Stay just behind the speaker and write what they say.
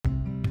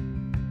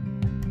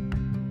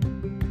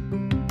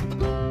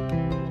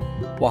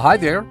Well, hi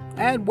there,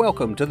 and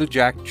welcome to the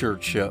Jack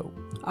Church Show.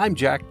 I'm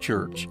Jack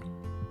Church.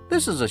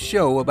 This is a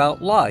show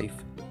about life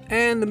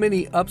and the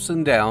many ups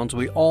and downs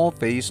we all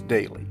face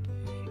daily.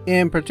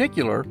 In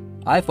particular,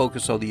 I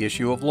focus on the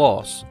issue of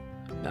loss.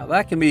 Now,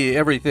 that can be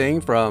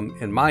everything from,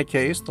 in my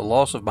case, the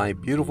loss of my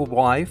beautiful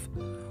wife,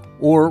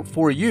 or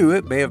for you,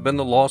 it may have been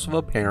the loss of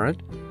a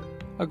parent,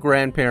 a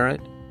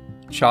grandparent,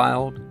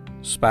 child,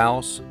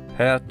 spouse,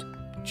 pet,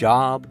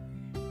 job,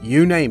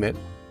 you name it.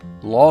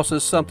 Loss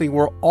is something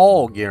we're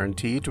all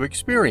guaranteed to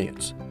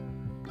experience,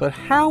 but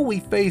how we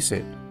face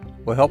it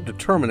will help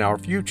determine our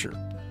future.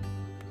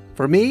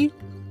 For me,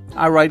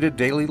 I write a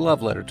daily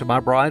love letter to my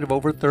bride of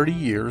over 30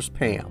 years,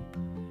 Pam,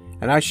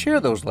 and I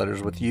share those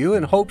letters with you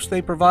in hopes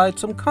they provide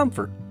some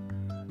comfort,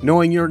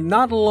 knowing you're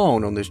not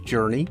alone on this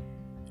journey,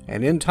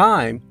 and in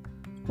time,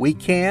 we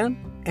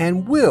can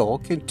and will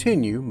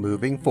continue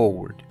moving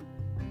forward.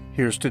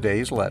 Here's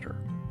today's letter.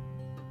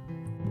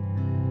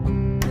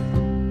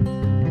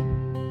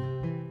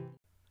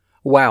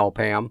 Wow,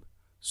 Pam.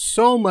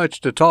 So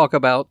much to talk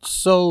about,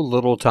 so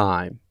little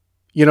time.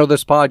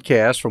 This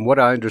podcast, from what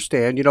I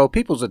understand,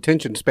 people's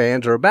attention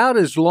spans are about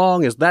as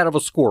long as that of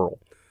a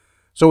squirrel.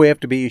 So we have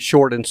to be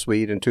short and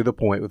sweet and to the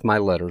point with my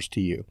letters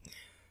to you.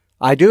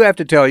 I do have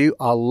to tell you,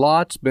 a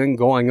lot's been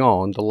going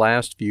on the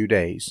last few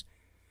days.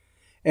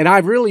 And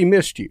I've really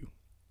missed you.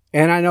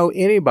 And I know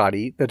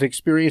anybody that's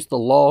experienced the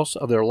loss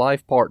of their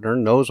life partner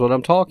knows what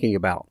I'm talking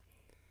about.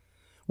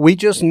 We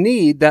just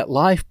need that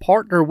life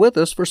partner with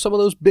us for some of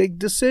those big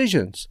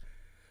decisions,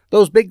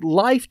 those big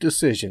life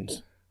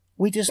decisions.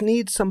 We just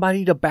need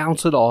somebody to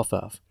bounce it off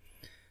of.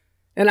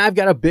 And I've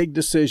got a big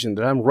decision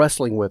that I'm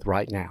wrestling with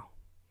right now,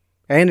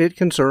 and it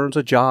concerns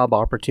a job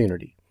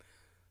opportunity.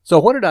 So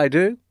what did I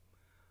do?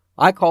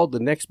 I called the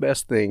next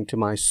best thing to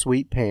my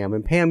sweet Pam,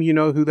 and Pam, you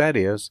know who that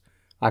is.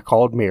 I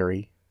called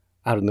Mary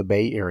out in the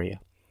Bay Area.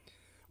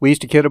 We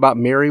used to kid about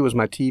Mary was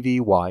my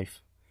TV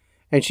wife.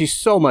 And she's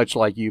so much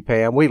like you,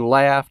 Pam. We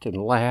laughed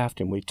and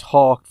we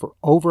talked for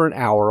over an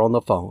hour on the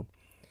phone.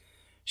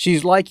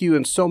 She's like you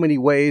in so many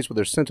ways with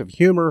her sense of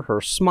humor, her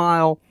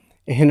smile,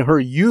 and her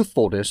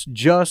youthfulness,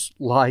 just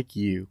like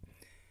you.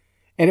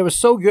 And it was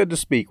so good to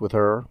speak with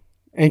her.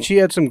 And she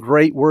had some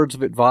great words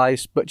of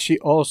advice, but she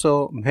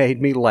also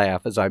made me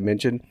laugh, as I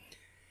mentioned.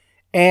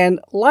 And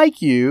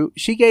like you,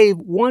 she gave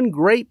one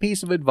great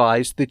piece of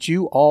advice that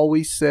you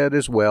always said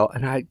as well,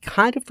 and I'd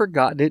kind of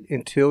forgotten it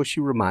until she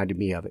reminded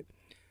me of it.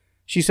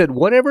 She said,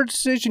 whatever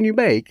decision you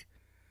make,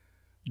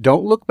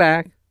 don't look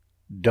back,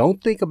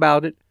 don't think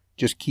about it,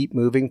 just keep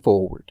moving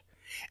forward.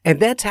 And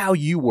that's how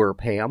you were,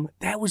 Pam.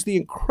 That was the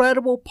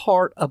incredible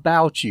part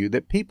about you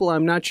that people,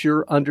 I'm not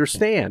sure,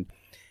 understand.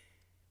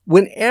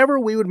 Whenever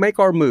we would make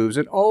our moves,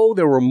 and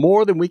there were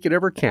more than we could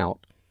ever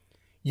count,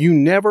 you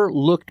never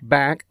looked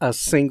back a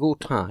single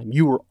time.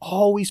 You were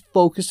always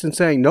focused and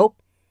saying, nope,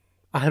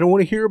 I don't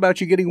want to hear about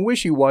you getting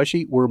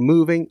wishy-washy. We're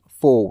moving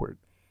forward.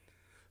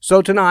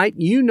 So tonight,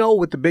 you know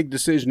what the big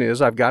decision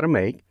is I've got to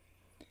make.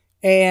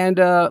 And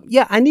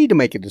I need to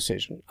make a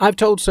decision. I've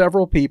told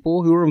several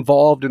people who are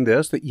involved in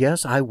this that,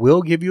 yes, I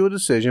will give you a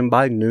decision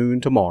by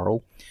noon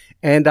tomorrow.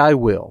 And I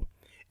will.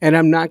 And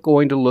I'm not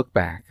going to look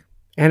back.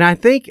 And I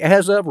think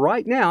as of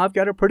right now, I've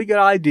got a pretty good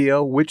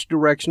idea which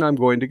direction I'm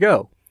going to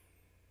go.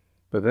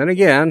 But then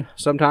again,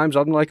 sometimes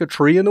I'm like a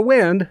tree in the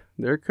wind.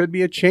 There could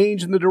be a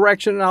change in the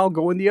direction and I'll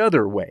go in the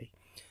other way.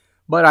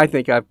 But I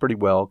think I've pretty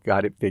well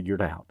got it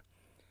figured out.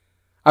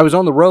 I was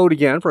on the road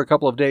again for a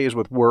couple of days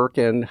with work,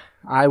 and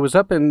I was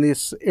up in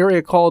this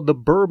area called the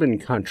Bourbon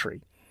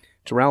Country.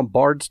 It's around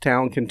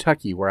Bardstown,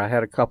 Kentucky, where I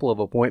had a couple of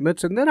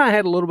appointments, and then I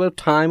had a little bit of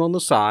time on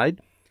the side,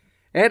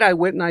 and I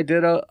went and I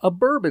did a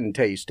bourbon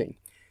tasting.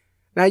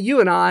 Now, you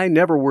and I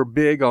never were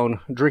big on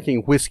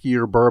drinking whiskey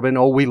or bourbon.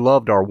 We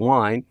loved our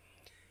wine.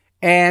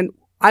 And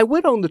I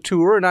went on the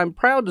tour, and I'm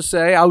proud to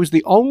say I was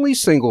the only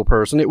single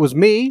person. It was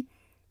me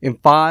and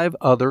 5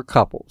 other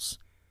couples.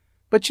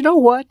 But you know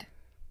what?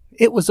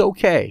 It was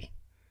okay.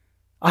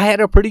 I had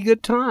a pretty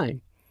good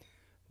time.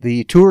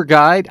 The tour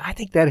guide, I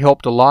think that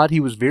helped a lot. He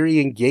was very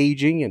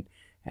engaging and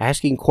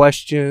asking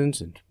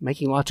questions and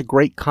making lots of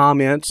great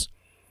comments.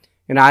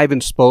 And I even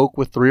spoke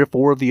with 3 or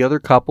 4 of the other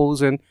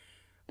couples, and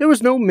there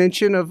was no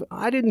mention of,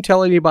 I didn't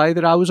tell anybody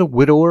that I was a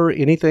widower or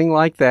anything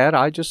like that.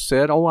 I just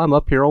said, I'm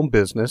up here on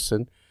business,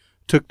 and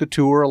took the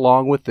tour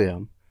along with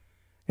them.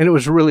 And it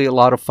was really a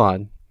lot of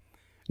fun.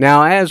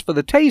 Now, as for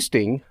the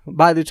tasting,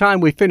 by the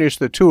time we finished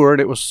the tour,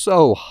 and it was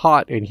so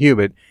hot and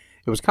humid,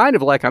 it was kind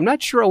of like, I'm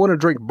not sure I want to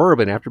drink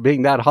bourbon after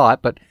being that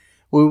hot, but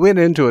we went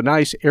into a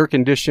nice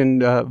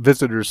air-conditioned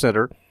visitor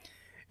center,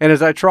 and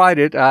as I tried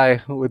it,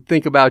 I would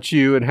think about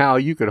you and how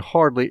you could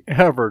hardly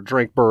ever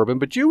drink bourbon,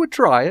 but you would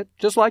try it,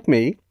 just like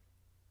me.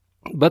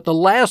 But the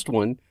last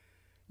one,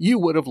 you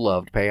would have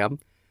loved, Pam.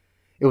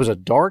 It was a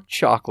dark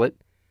chocolate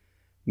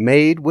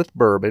made with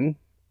bourbon,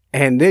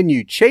 and then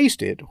you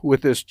chased it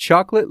with this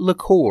chocolate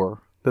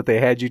liqueur that they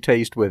had you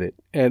taste with it.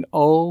 And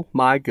oh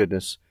my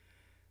goodness,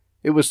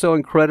 it was so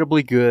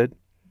incredibly good.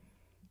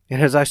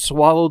 And as I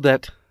swallowed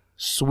that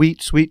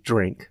sweet, sweet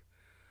drink,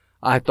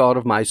 I thought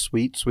of my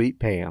sweet, sweet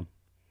Pam.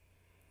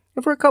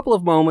 And for a couple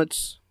of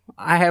moments,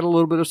 I had a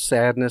little bit of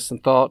sadness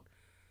and thought,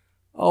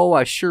 oh,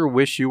 I sure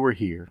wish you were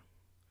here.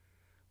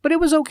 But it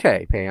was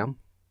okay, Pam.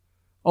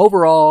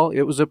 Overall,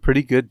 it was a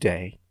pretty good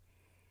day.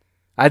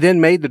 I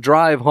then made the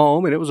drive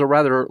home, and it was a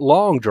rather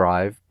long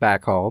drive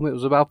back home. It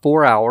was about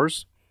 4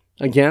 hours.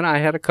 Again, I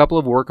had a couple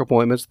of work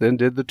appointments, then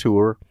did the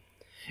tour.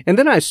 And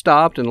then I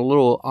stopped in a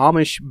little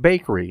Amish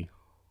bakery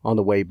on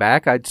the way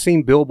back. I'd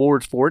seen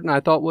billboards for it, and I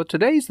thought, well,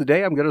 today's the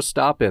day I'm going to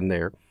stop in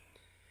there.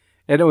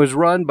 And it was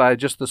run by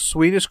just the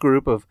sweetest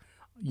group of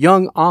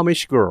young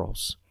Amish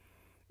girls.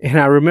 And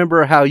I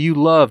remember how you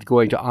loved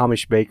going to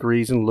Amish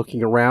bakeries and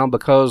looking around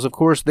because, of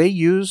course, they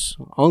use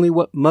only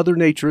what Mother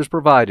Nature has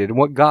provided and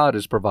what God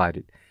has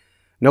provided.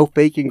 No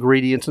fake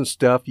ingredients and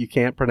stuff you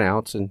can't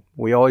pronounce, and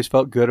we always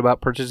felt good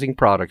about purchasing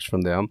products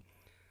from them.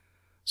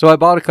 So I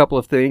bought a couple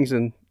of things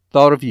and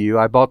thought of you.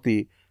 I bought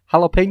the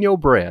jalapeno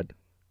bread,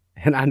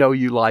 and I know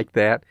you like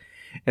that.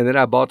 And then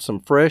I bought some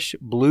fresh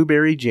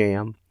blueberry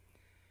jam,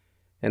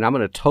 and I'm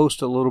going to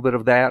toast a little bit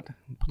of that,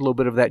 put a little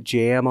bit of that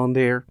jam on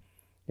there,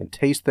 and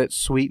taste that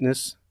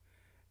sweetness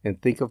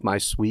and think of my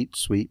sweet,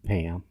 sweet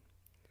Pam.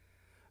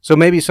 So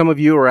maybe some of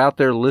you are out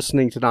there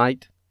listening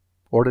tonight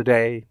or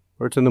today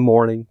or it's in the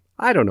morning.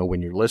 I don't know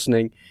when you're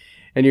listening,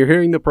 and you're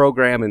hearing the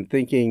program and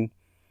thinking,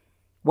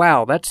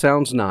 wow, that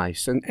sounds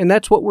nice. And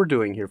that's what we're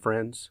doing here,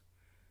 friends.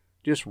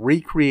 Just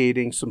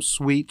recreating some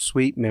sweet,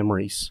 sweet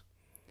memories.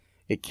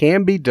 It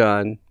can be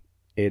done.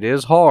 It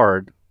is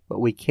hard, but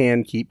we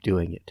can keep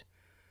doing it.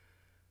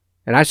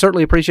 And I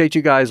certainly appreciate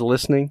you guys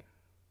listening.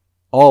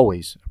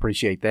 Always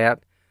appreciate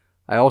that.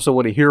 I also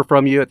want to hear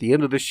from you. At the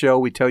end of the show,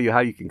 we tell you how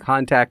you can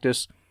contact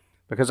us,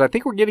 because I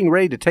think we're getting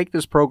ready to take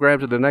this program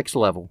to the next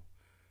level.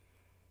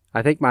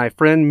 I think my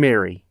friend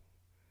Mary,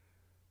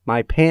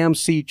 my Pam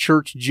C.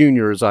 Church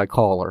Jr., as I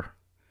call her,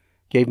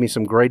 gave me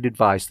some great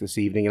advice this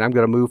evening, and I'm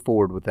going to move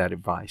forward with that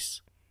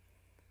advice.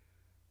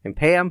 And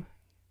Pam,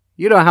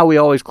 you know how we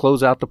always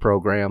close out the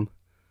program.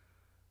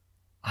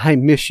 I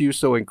miss you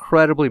so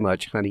incredibly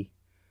much, honey.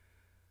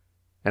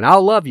 And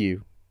I'll love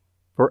you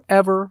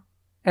forever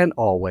and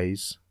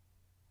always,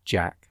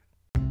 Jack.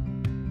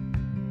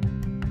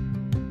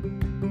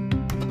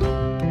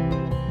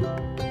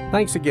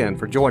 Thanks again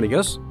for joining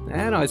us,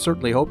 and I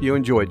certainly hope you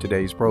enjoyed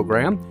today's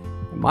program.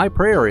 And my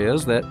prayer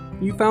is that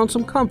you found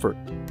some comfort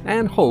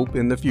and hope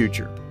in the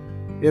future.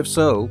 If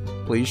so,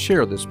 please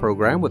share this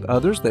program with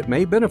others that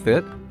may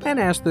benefit and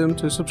ask them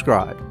to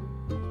subscribe.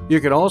 You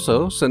can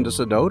also send us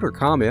a note or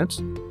comments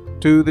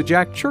to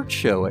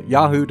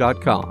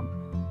thejackchurchshow@yahoo.com.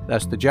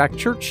 That's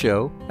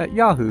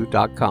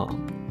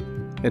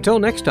thejackchurchshow@yahoo.com. Until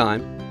next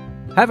time,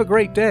 have a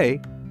great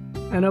day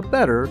and a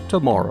better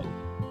tomorrow.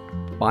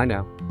 Bye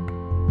now.